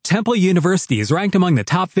Temple University is ranked among the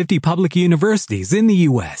top 50 public universities in the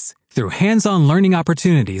U.S. Through hands-on learning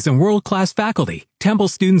opportunities and world-class faculty, Temple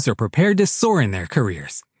students are prepared to soar in their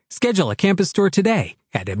careers. Schedule a campus tour today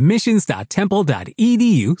at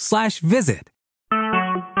admissions.temple.edu/visit.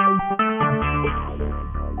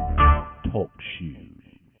 Talk shoes.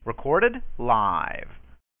 Recorded live.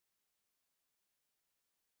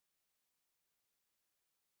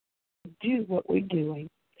 Do what we're doing.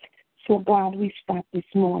 So, God, we stop this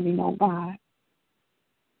morning, oh God,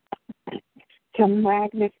 to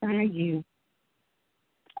magnify you,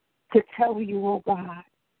 to tell you, oh God,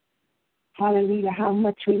 hallelujah, how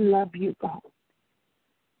much we love you, God.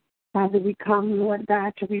 Father, we come, Lord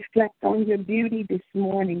God, to reflect on your beauty this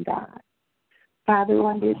morning, God. Father,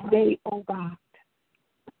 on this day, oh God,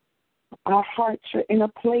 our hearts are in a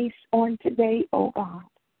place on today, oh God,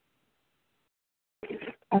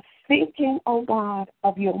 of thinking, oh God,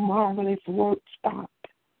 of your marvelous works, God.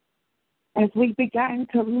 As we began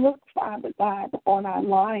to look, Father God, on our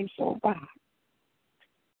lives, oh God,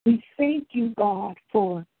 we thank you, God,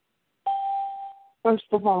 for, first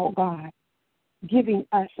of all, God, giving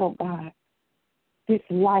us, oh God, this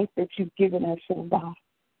life that you've given us, oh God.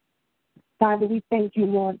 Father, we thank you,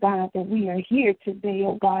 Lord God, that we are here today,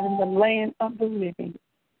 oh God, in the land of the living.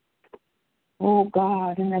 Oh,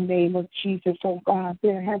 God, in the name of Jesus, oh, God,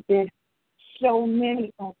 there have been so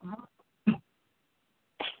many, oh, God,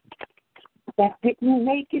 that didn't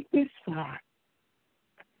make it this far.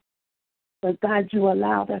 But, God, you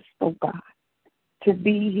allowed us, oh, God, to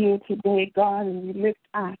be here today, God, and we lift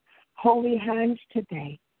our holy hands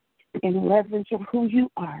today in reverence of who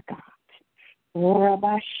you are, God. Where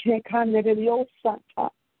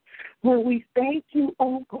we thank you,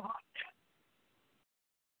 oh, God,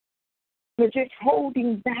 for just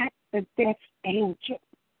holding back the death angel.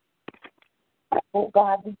 Oh,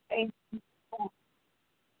 God, we thank you for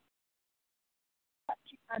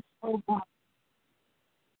touching us, oh, God,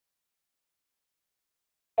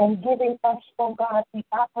 and giving us, oh, God, the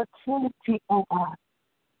opportunity, oh, God,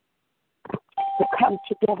 to come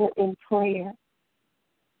together in prayer.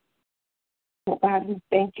 Oh, God, we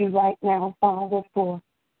thank you right now, Father, for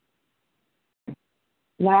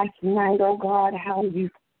last night, oh, God, how you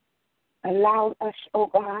allowed us, oh,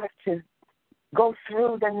 God, to go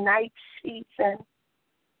through the night season,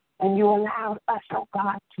 and you allowed us, oh,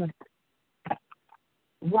 God, to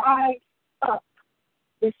rise up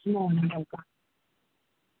this morning, oh, God.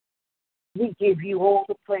 We give you all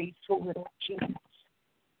the praise for it, oh, Jesus.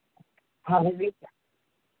 Hallelujah.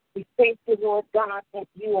 We thank you, Lord God, that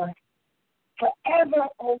you are forever,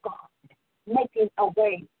 oh, God, making a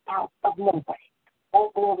way out of no way.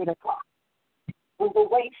 Oh, glory to God. When the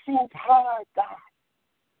way seems hard, God,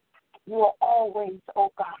 you are always,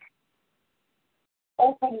 oh God,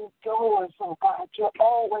 opening doors, oh God. You're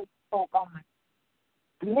always, oh God,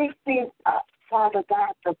 lifting up, Father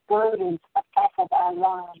God, the burdens off of our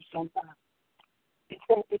lives, oh God. We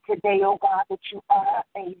thank you today, oh God, that you are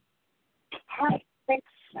a heart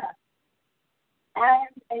fixer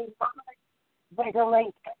and a mind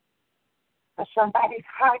regulator. For somebody's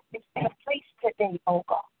heart is in a place today, oh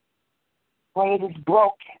God, where it is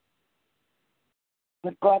broken.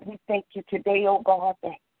 But God, we thank you today, oh God,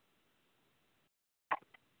 that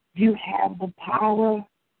you have the power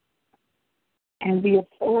and the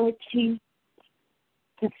authority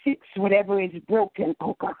to fix whatever is broken,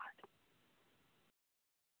 oh God.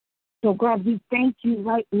 So God, we thank you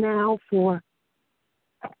right now for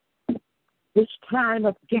this time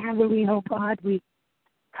of gathering, oh God. We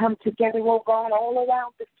come together, oh God, all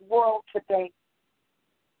around this world today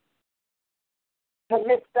to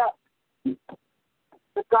lift up the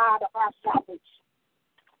God of our salvation.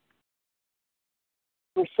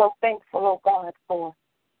 We're so thankful, oh God, for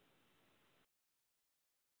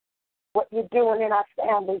what you're doing in our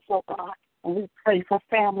families, oh God. And we pray for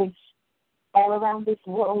families all around this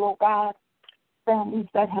world, oh God. Families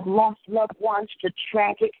that have lost loved ones to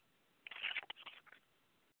tragic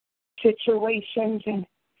situations, and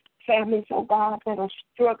families, oh God, that are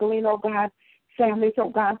struggling, oh God. Families, oh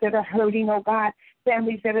God, that are hurting, oh God.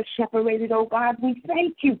 Families that are separated, oh God. We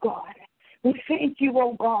thank you, God. We thank you,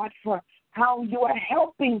 oh God, for how you are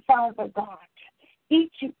helping, Father God,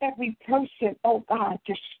 each and every person, oh God,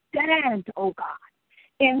 to stand, oh God,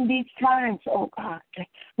 in these times, oh God.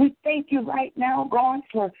 We thank you right now, God,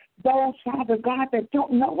 for those, Father God, that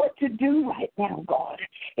don't know what to do right now, God.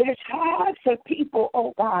 It is hard for people,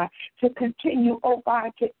 oh God, to continue, oh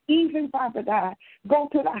God, to even, Father God, go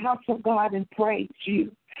to the house of God and praise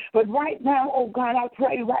you. But right now, oh God, I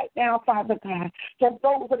pray right now, Father God, for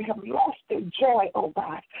those that have lost their joy, oh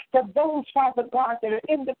God, for those, Father God, that are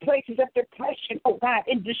in the places of depression, oh God,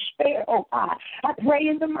 in despair, oh God. I pray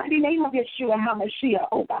in the mighty name of Yeshua HaMashiach,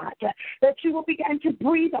 oh God, that you will begin to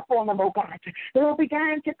breathe upon them, oh God. They will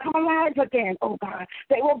begin to come alive again, oh God.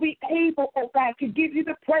 They will be able, oh God, to give you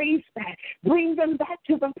the praise back. Bring them back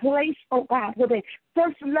to the place, oh God, where they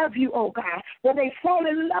first love you, oh God, where they fall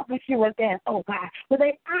in love with you again, oh God, where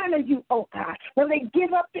they honor you, oh God, where they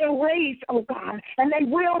give up their ways, oh God, and they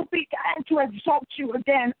will begin to exalt you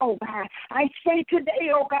again, oh God. I say today,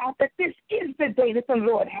 oh God, that this is the day that the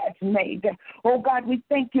Lord has made. Oh God, we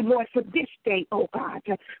thank you, Lord, for this day, oh God.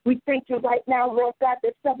 We thank you right now, Lord God,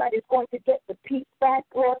 that somebody's going to get the peace back,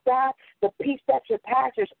 Lord God, the peace that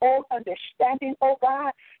surpasses all understanding, oh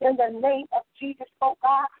God, in the name of Jesus, oh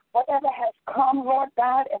God. Whatever has come, Lord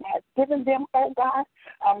God, and has given them, oh God,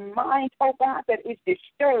 a mind, oh God, that is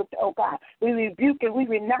disturbed, oh God. We rebuke it. We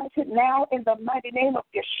renounce it now in the mighty name of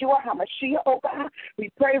Yeshua HaMashiach, oh God.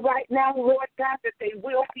 We pray right now, Lord God, that they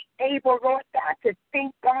will be able, Lord God, to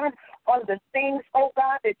think, God, on the things, oh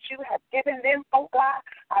God, that you have given them, oh God.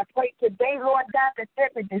 I pray today, Lord God, that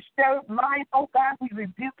every disturbed mind, oh God, we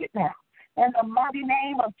rebuke it now. In the mighty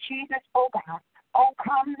name of Jesus, oh God. Oh,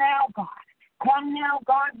 come now, God. Come now,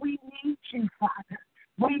 God, we need you, Father.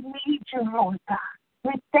 We need you, Lord God.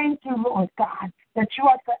 We thank you, Lord God, that you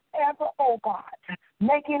are forever, oh God,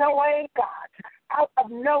 making a way, God, out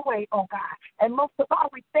of no way, oh God. And most of all,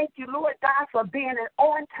 we thank you, Lord God, for being an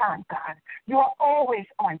on-time God. You are always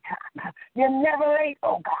on time. You're never late,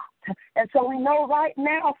 oh God. And so we know right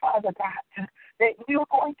now, Father God, that you're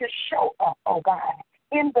going to show up, oh God,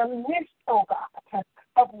 in the midst, oh God,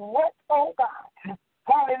 of what, oh God,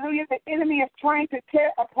 hallelujah, the enemy is trying to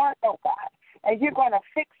tear apart, oh God, and you're going to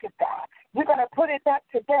fix it, God. You're going to put it back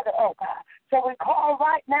together, oh God. So we call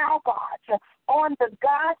right now, God, on the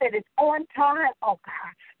God that is on time, oh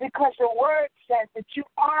God, because your word says that you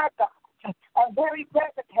are God, a very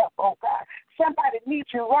present help, oh God. Somebody needs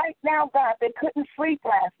you right now, God. They couldn't sleep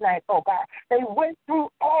last night, oh God. They went through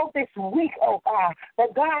all this week, oh God.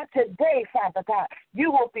 But God, today, Father God,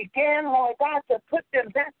 you will begin, Lord God, to put them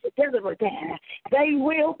back together again. They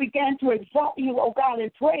will begin to exalt you, oh God,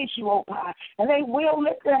 and praise you, oh God. And they will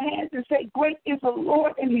lift their hands and say, great is the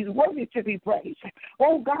Lord, and he's worthy to be praised.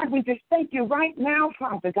 Oh God, we just thank you right now,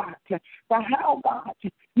 Father God, for how, God,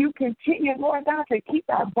 you continue, Lord God, to keep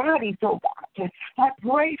our bodies, oh God. I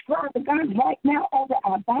pray, Father God, right now over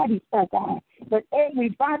our bodies, oh God, that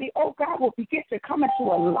everybody, oh God, will begin to come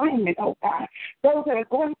into alignment, oh God. Those that are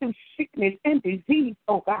going through sickness and disease,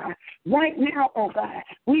 oh God, right now, oh God,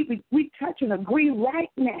 we touch and agree right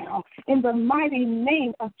now in the mighty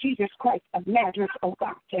name of Jesus Christ of Nazareth, oh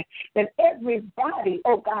God, that everybody,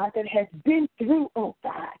 oh God, that has been through, oh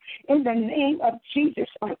God, in the name of Jesus,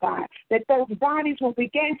 oh God, that those bodies will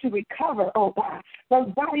begin to recover, oh God.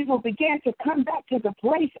 Those bodies will begin to come back to the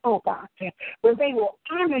place, oh God, where they will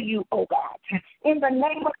honor you, oh God, in the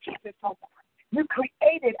name of Jesus, oh God. You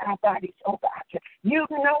created our bodies, oh God. You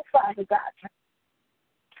know, Father God,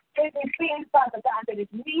 everything, Father God, that is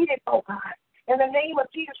needed, oh God, in the name of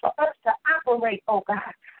Jesus for us to operate, oh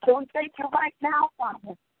God. So we thank you right now,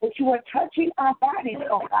 Father, that you are touching our bodies,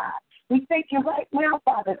 oh God. We thank you right now,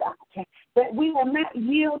 Father God, that we will not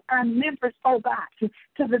yield our members, oh God, to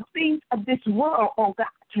the things of this world, oh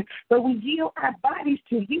God, but we yield our bodies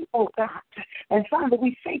to you, oh God. And Father,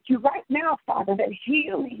 we thank you right now, Father, that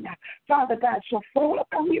healing, Father God, shall fall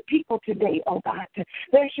upon your people today, oh God.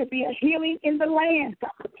 There should be a healing in the land,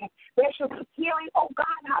 God. There should be healing, oh God,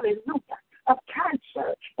 hallelujah, of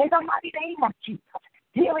cancer in the mighty name of Jesus.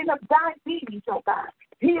 Healing of diabetes, oh God.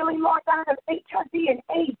 Healing, Lord God, of HIV and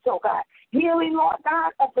AIDS, oh God. Healing, Lord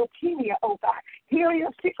God, of leukemia, oh God. Healing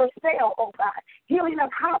of sickle cell, oh God. Healing of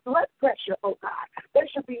high blood pressure, oh God. There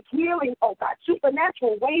should be healing, oh God.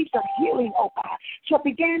 Supernatural waves of healing, oh God, shall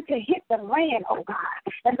begin to hit the land, oh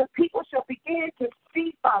God. And the people shall begin to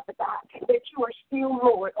see, Father God, that you are still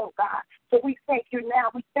Lord, oh God. So we thank you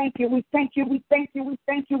now. We thank you. We thank you. We thank you. We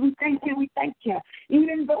thank you. We thank you. We thank you.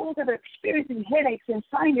 Even those that are experiencing headaches and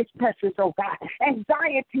sinus pressures, oh God,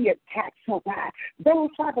 anxiety attacks, oh God. Those,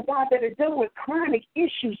 Father God, that are dealing with chronic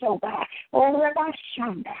issues, oh God.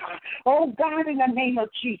 Oh, God, in the name of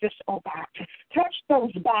Jesus, oh God. Touch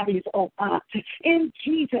those bodies, oh God. In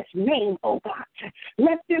Jesus' name, oh God.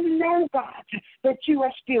 Let them know, God, that you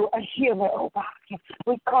are still a healer, oh God.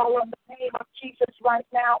 We call on the name of Jesus right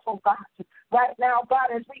now, oh God. Right now,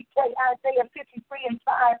 God, as we pray Isaiah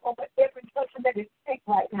 53:5 over every person that is sick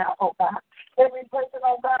right now, oh God. Every person,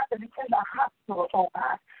 oh God, that is in the hospital, oh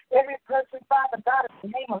God. Every person, Father God,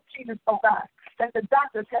 in the name of Jesus, oh God, that the doctor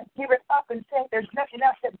doctors have given up and said there's nothing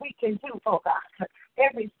else that we can do, oh God.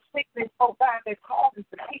 Every sickness, oh God, that causes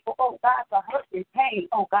the people, oh God, to hurt and pain,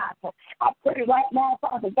 oh God. I pray right now,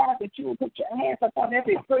 Father God, that you will put your hands upon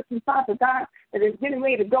every person, Father God, that is getting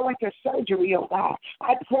ready to go into surgery, oh God.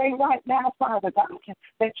 I pray right now, Father God,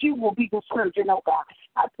 that you will be the surgeon, oh God.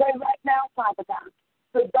 I pray right now, Father God,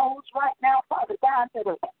 for those right now, Father God, that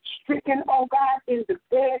are stricken, oh God, in the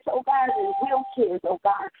beds, oh God, in wheelchairs, oh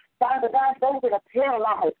God. Father God, those that are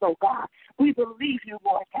paralyzed, oh God, we believe you,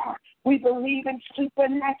 Lord God. We believe in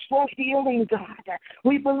supernatural healing, God.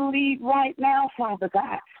 We believe right now, Father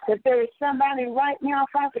God, that there is somebody right now,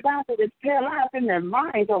 Father God, that is paralyzed in their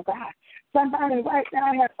mind, oh God. Somebody right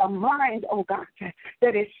now has a mind, oh God,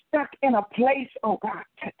 that is stuck in a place, oh God.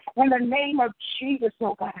 In the name of Jesus,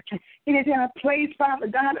 oh God. It is in a place, Father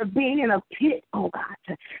God, of being in a pit, oh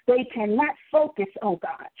God. They cannot focus, oh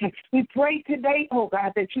God. We pray today, oh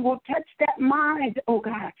God, that you will touch that mind, oh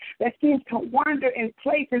God, that seems to wander in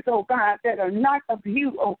places, oh God, that are not of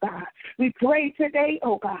you, oh God. We pray today,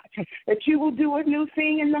 oh God, that you will do a new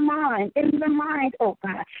thing in the mind, oh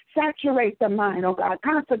God. Saturate the mind, oh God.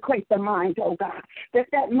 Consecrate the mind, oh God.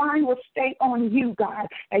 That mind will stay on you, God.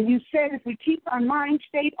 And you said if we keep our mind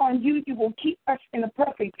stayed on you, you will keep us in a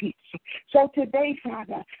perfect peace. So today,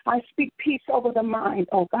 Father, I speak peace over the mind,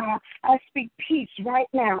 oh God. I speak peace right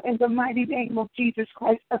now in the mighty name of Jesus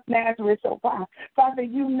Christ of Nazareth, oh God. Father,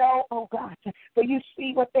 you know, oh God, for you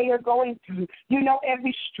see what they are going through. You know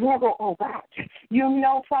every struggle, oh God. You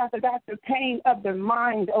know, Father God, the pain of their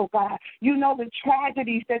mind, oh God. You know the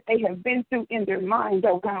tragedies that they have been through in their mind,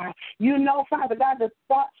 oh God. You know, Father God, the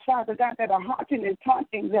thoughts, Father God, that are haunting and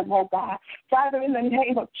taunting them, oh God. Father, in the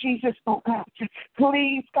name of Jesus, oh God,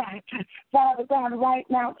 please, God, Father God, right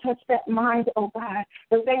now touch that mind, oh God,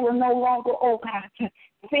 that they will no longer, oh God,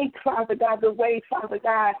 think, Father God, the way, Father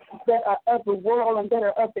God, that are of the world and that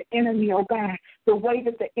are of the enemy, oh God. The way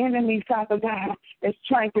that the enemy, Father God, is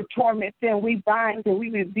trying to torment them. We bind and we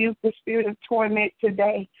rebuke the spirit of torment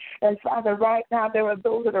today. And Father, right now there are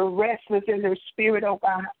those that are restless in their spirit, oh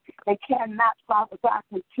God. They cannot, Father God,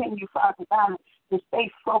 continue, Father God, to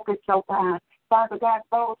stay focused, oh God. Father God,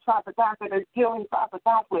 those, Father God, that are dealing, Father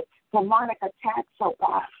God, with demonic attacks, oh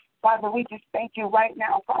God. Father, we just thank you right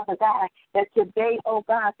now, Father God, that today, oh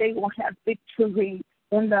God, they will have victory.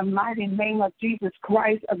 In the mighty name of Jesus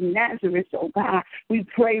Christ of Nazareth, oh God, we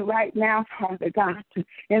pray right now, Father God,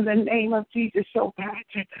 in the name of Jesus, oh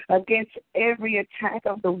God, against every attack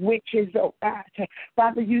of the witches, oh God.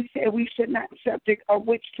 Father, you said we should not subject a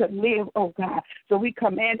witch to live, oh God. So we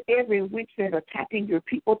command every witch that is attacking your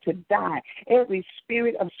people to die, every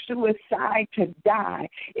spirit of suicide to die,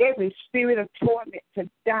 every spirit of torment to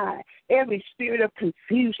die, every spirit of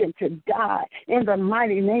confusion to die. In the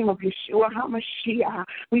mighty name of Yeshua HaMashiach,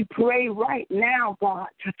 we pray right now, God,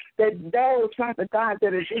 that those, Father God,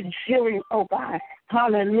 that are in hearing, oh God,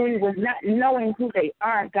 hallelujah, with not knowing who they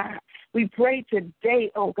are, God. We pray today,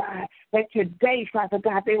 oh God, that today, Father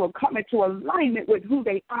God, they will come into alignment with who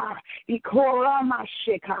they are.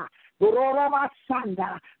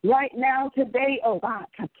 Right now, today, oh God,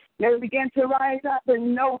 they begin to rise up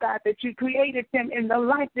and know, God, that you created them in the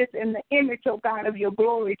likeness and the image, oh God, of your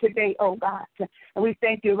glory today, oh God. And we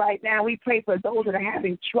thank you right now. We pray for those that are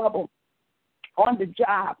having trouble on the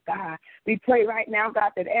job, God. We pray right now,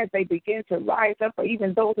 God, that as they begin to rise up, or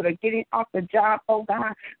even those that are getting off the job, oh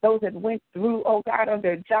God, those that went through, oh God, on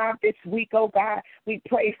their job this week, oh God, we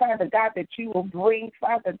pray, Father God, that you will bring,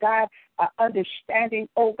 Father God, understanding,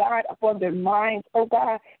 oh God, upon their minds, oh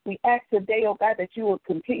God. We ask today, oh God, that you will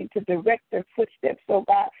continue to direct their footsteps, oh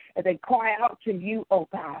God, as they cry out to you, oh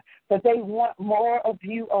God, for they want more of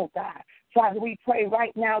you, oh God. Father, we pray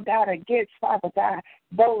right now, God, against, Father God,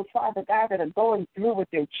 those, Father God, that are going through with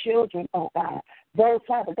their children, oh God. Those,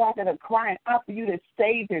 Father God, that are crying out for you to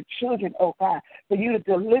save their children, oh God, for you to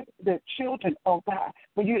deliver their children, oh God,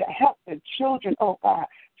 for you to help their children, oh God.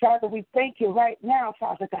 Father, we thank you right now,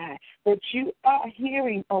 Father God, that you are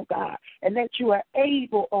hearing, oh God, and that you are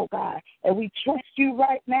able, oh God, and we trust you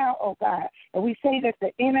right now, oh God, and we say that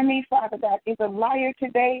the enemy, Father God, is a liar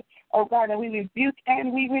today, oh God, and we rebuke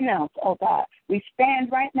and we renounce, oh God. We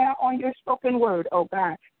stand right now on your spoken word, oh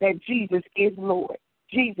God, that Jesus is Lord.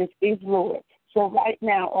 Jesus is Lord. So right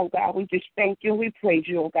now, oh God, we just thank you and we praise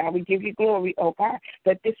you, oh God. We give you glory, oh God,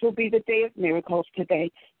 that this will be the day of miracles today.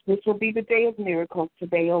 This will be the day of miracles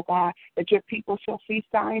today, oh God, that your people shall see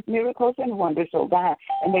signs, miracles, and wonders, oh God,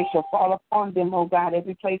 and they shall fall upon them, oh God,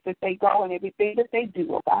 every place that they go and everything that they do,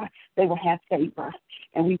 oh God, they will have favor.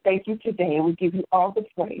 And we thank you today, and we give you all the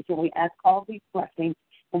praise, and we ask all these blessings.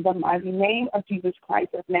 In the mighty name of Jesus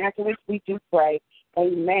Christ of Nazareth, we do pray.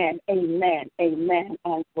 Amen, amen, amen,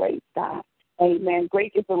 and praise God. Amen.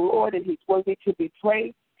 Great is the Lord, and he's worthy to be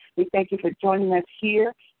praised. We thank you for joining us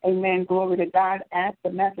here. Amen. Glory to God at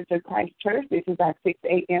the Message of Christ Church. This is our 6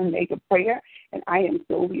 a.m. mega prayer, and I am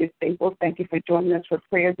Sylvia Staples. Thank you for joining us for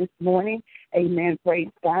prayer this morning. Amen. Praise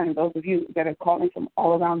God. And those of you that are calling from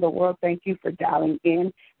all around the world, thank you for dialing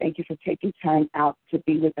in. Thank you for taking time out to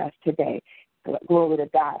be with us today. Glory to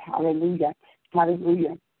God. Hallelujah.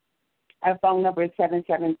 Hallelujah. Our phone number is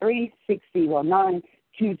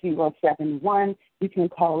 773-609-2071. You can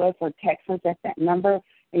call us or text us at that number.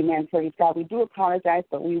 Amen. Praise God. We do apologize,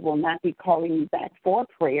 but we will not be calling you back for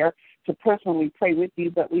prayer to personally pray with you,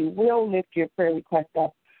 but we will lift your prayer request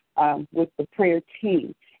up with the prayer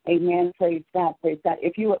team. Amen. Praise God. Praise God.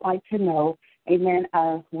 If you would like to know, amen,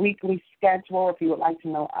 our weekly schedule, if you would like to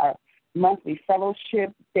know our monthly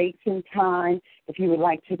fellowship dates and time, if you would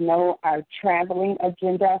like to know our traveling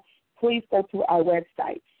agenda, please go to our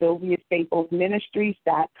website,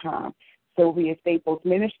 SylviaStaplesMinistries.com.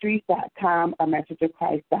 SylviaStaplesMinistries.com or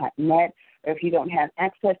MessageOfChrist.net. Or if you don't have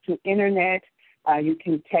access to internet, you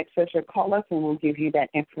can text us or call us, and we'll give you that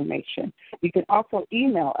information. You can also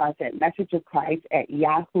email us at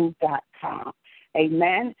messageofchrist@yahoo.com.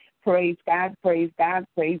 Amen. Praise God, praise God,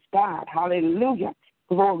 praise God. Hallelujah.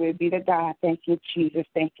 Glory be to God. Thank you, Jesus.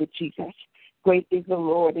 Thank you, Jesus. Great is the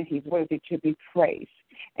Lord, and he's worthy to be praised.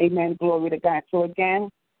 Amen. Glory to God. So again,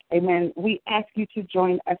 amen, we ask you to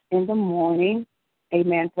join us in the morning,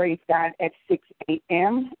 amen, praise God, at 6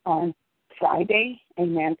 a.m. on Friday,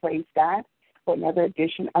 amen, praise God, for another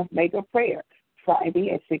edition of Mega Prayer,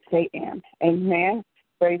 Friday at 6 a.m. Amen.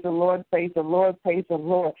 Praise the Lord, praise the Lord, praise the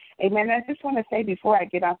Lord. Amen. I just want to say before I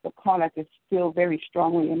get off the call, I just feel very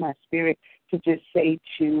strongly in my spirit to just say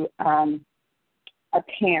to a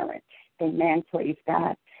parent, amen, praise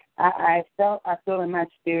God. I feel in my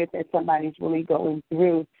spirit that somebody's really going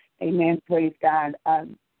through, amen, praise God,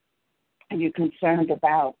 and you're concerned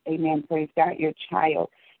about, amen, praise God, your child,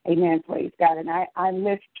 amen, praise God. And I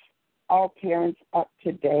lift all parents up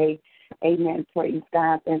today, amen, praise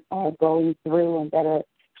God, that are going through and that are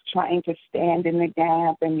trying to stand in the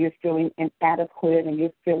gap, and you're feeling inadequate, and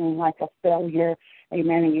you're feeling like a failure,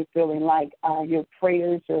 amen, and you're feeling like your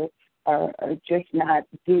prayers are just not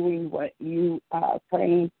doing what you are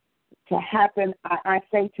praying to happen. I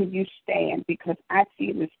say to you, stand, because I see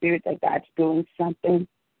in the spirit that God's doing something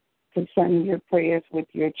concerning your prayers with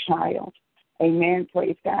your child. Amen.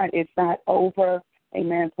 Praise God. It's not over.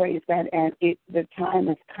 Amen. Praise God. And the time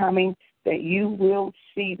is coming that you will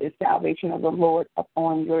see the salvation of the Lord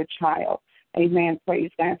upon your child. Amen.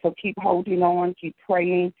 Praise God. So keep holding on. Keep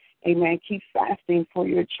praying. Amen. Keep fasting for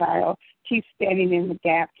your child. Keep standing in the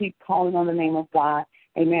gap. Keep calling on the name of God.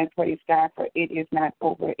 Amen. Praise God, for it is not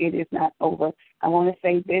over. It is not over. I want to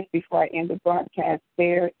say this before I end the broadcast.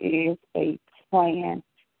 There is a plan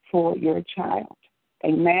for your child.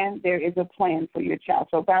 Amen. There is a plan for your child.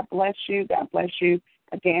 So God bless you. God bless you.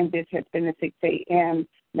 Again, this has been the 6 a.m.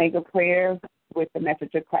 Mega Prayer with the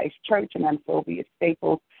Message of Christ Church, and I'm Sylvia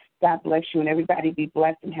Staples. God bless you, and everybody be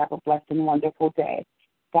blessed and have a blessed and wonderful day.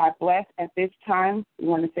 God bless. At this time, we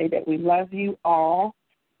want to say that we love you all.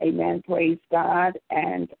 Amen. Praise God.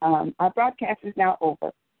 And our broadcast is now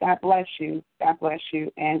over. God bless you. God bless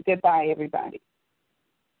you. And goodbye, everybody.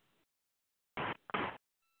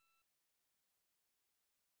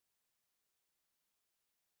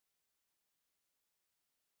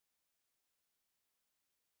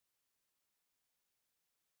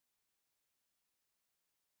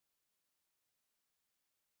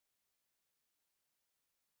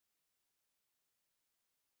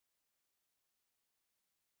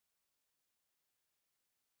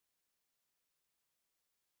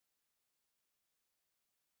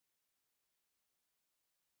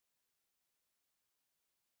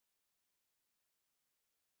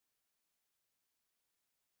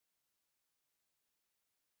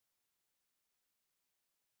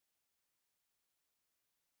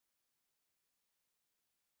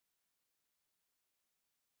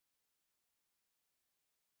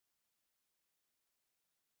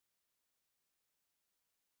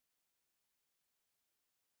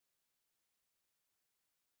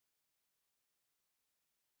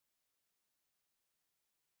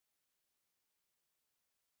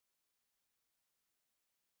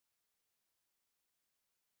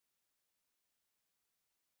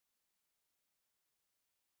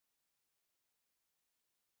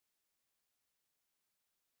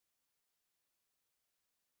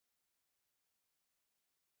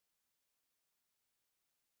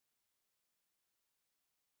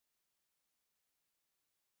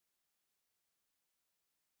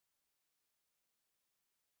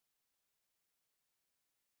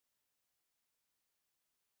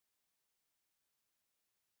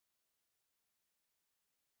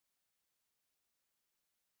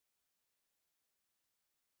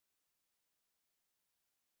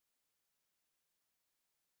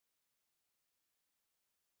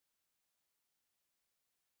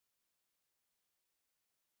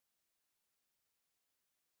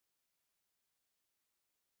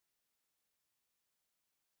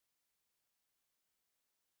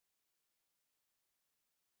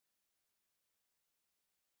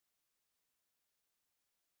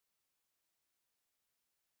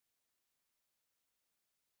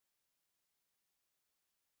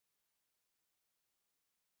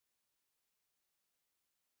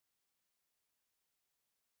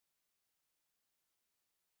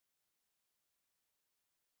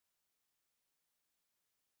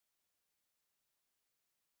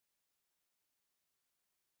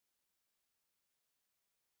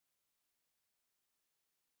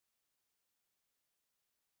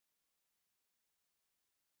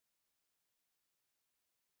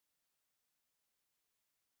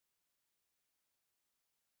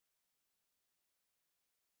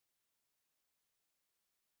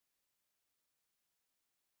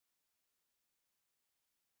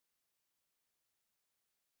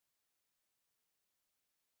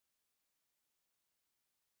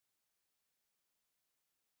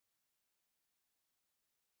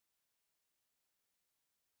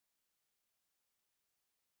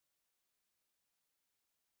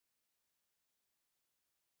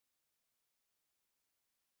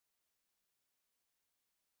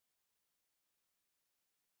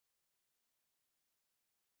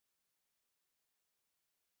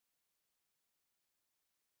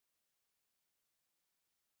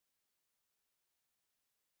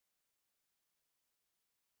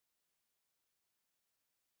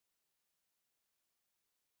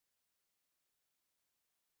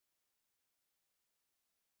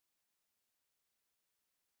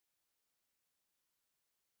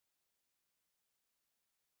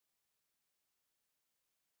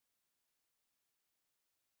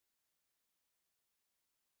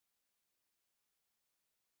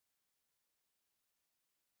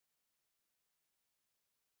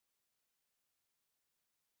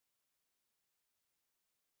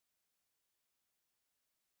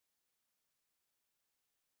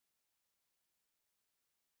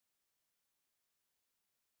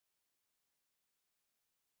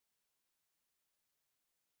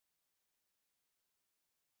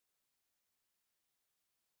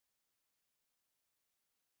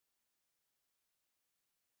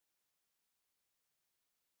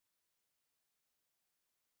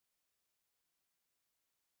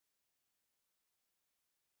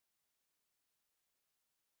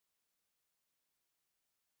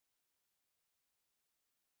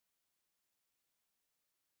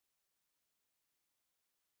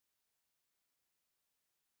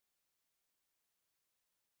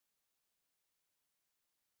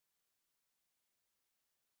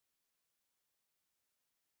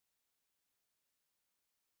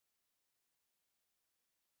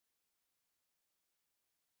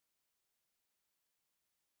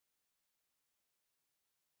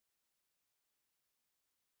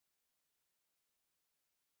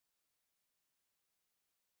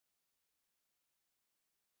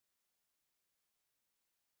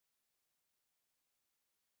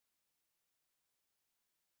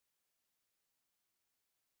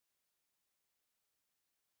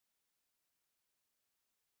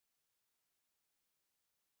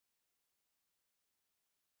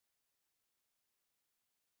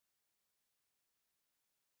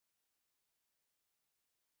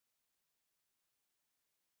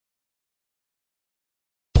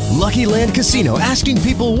 Lucky Land Casino, asking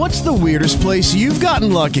people, what's the weirdest place you've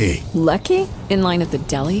gotten lucky? Lucky? In line at the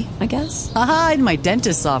deli, I guess? Aha, in my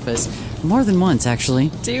dentist's office. More than once,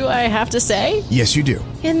 actually. Do I have to say? Yes, you do.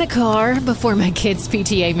 In the car before my kids'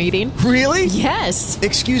 PTA meeting. Really? Yes.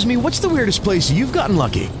 Excuse me, what's the weirdest place you've gotten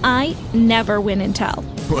lucky? I never win and tell.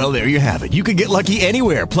 Well, there you have it. You can get lucky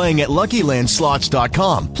anywhere, playing at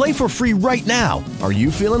LuckyLandSlots.com. Play for free right now. Are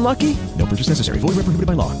you feeling lucky? No purchase necessary. Void where prohibited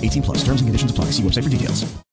by law. 18+. Terms and conditions apply. See website for details.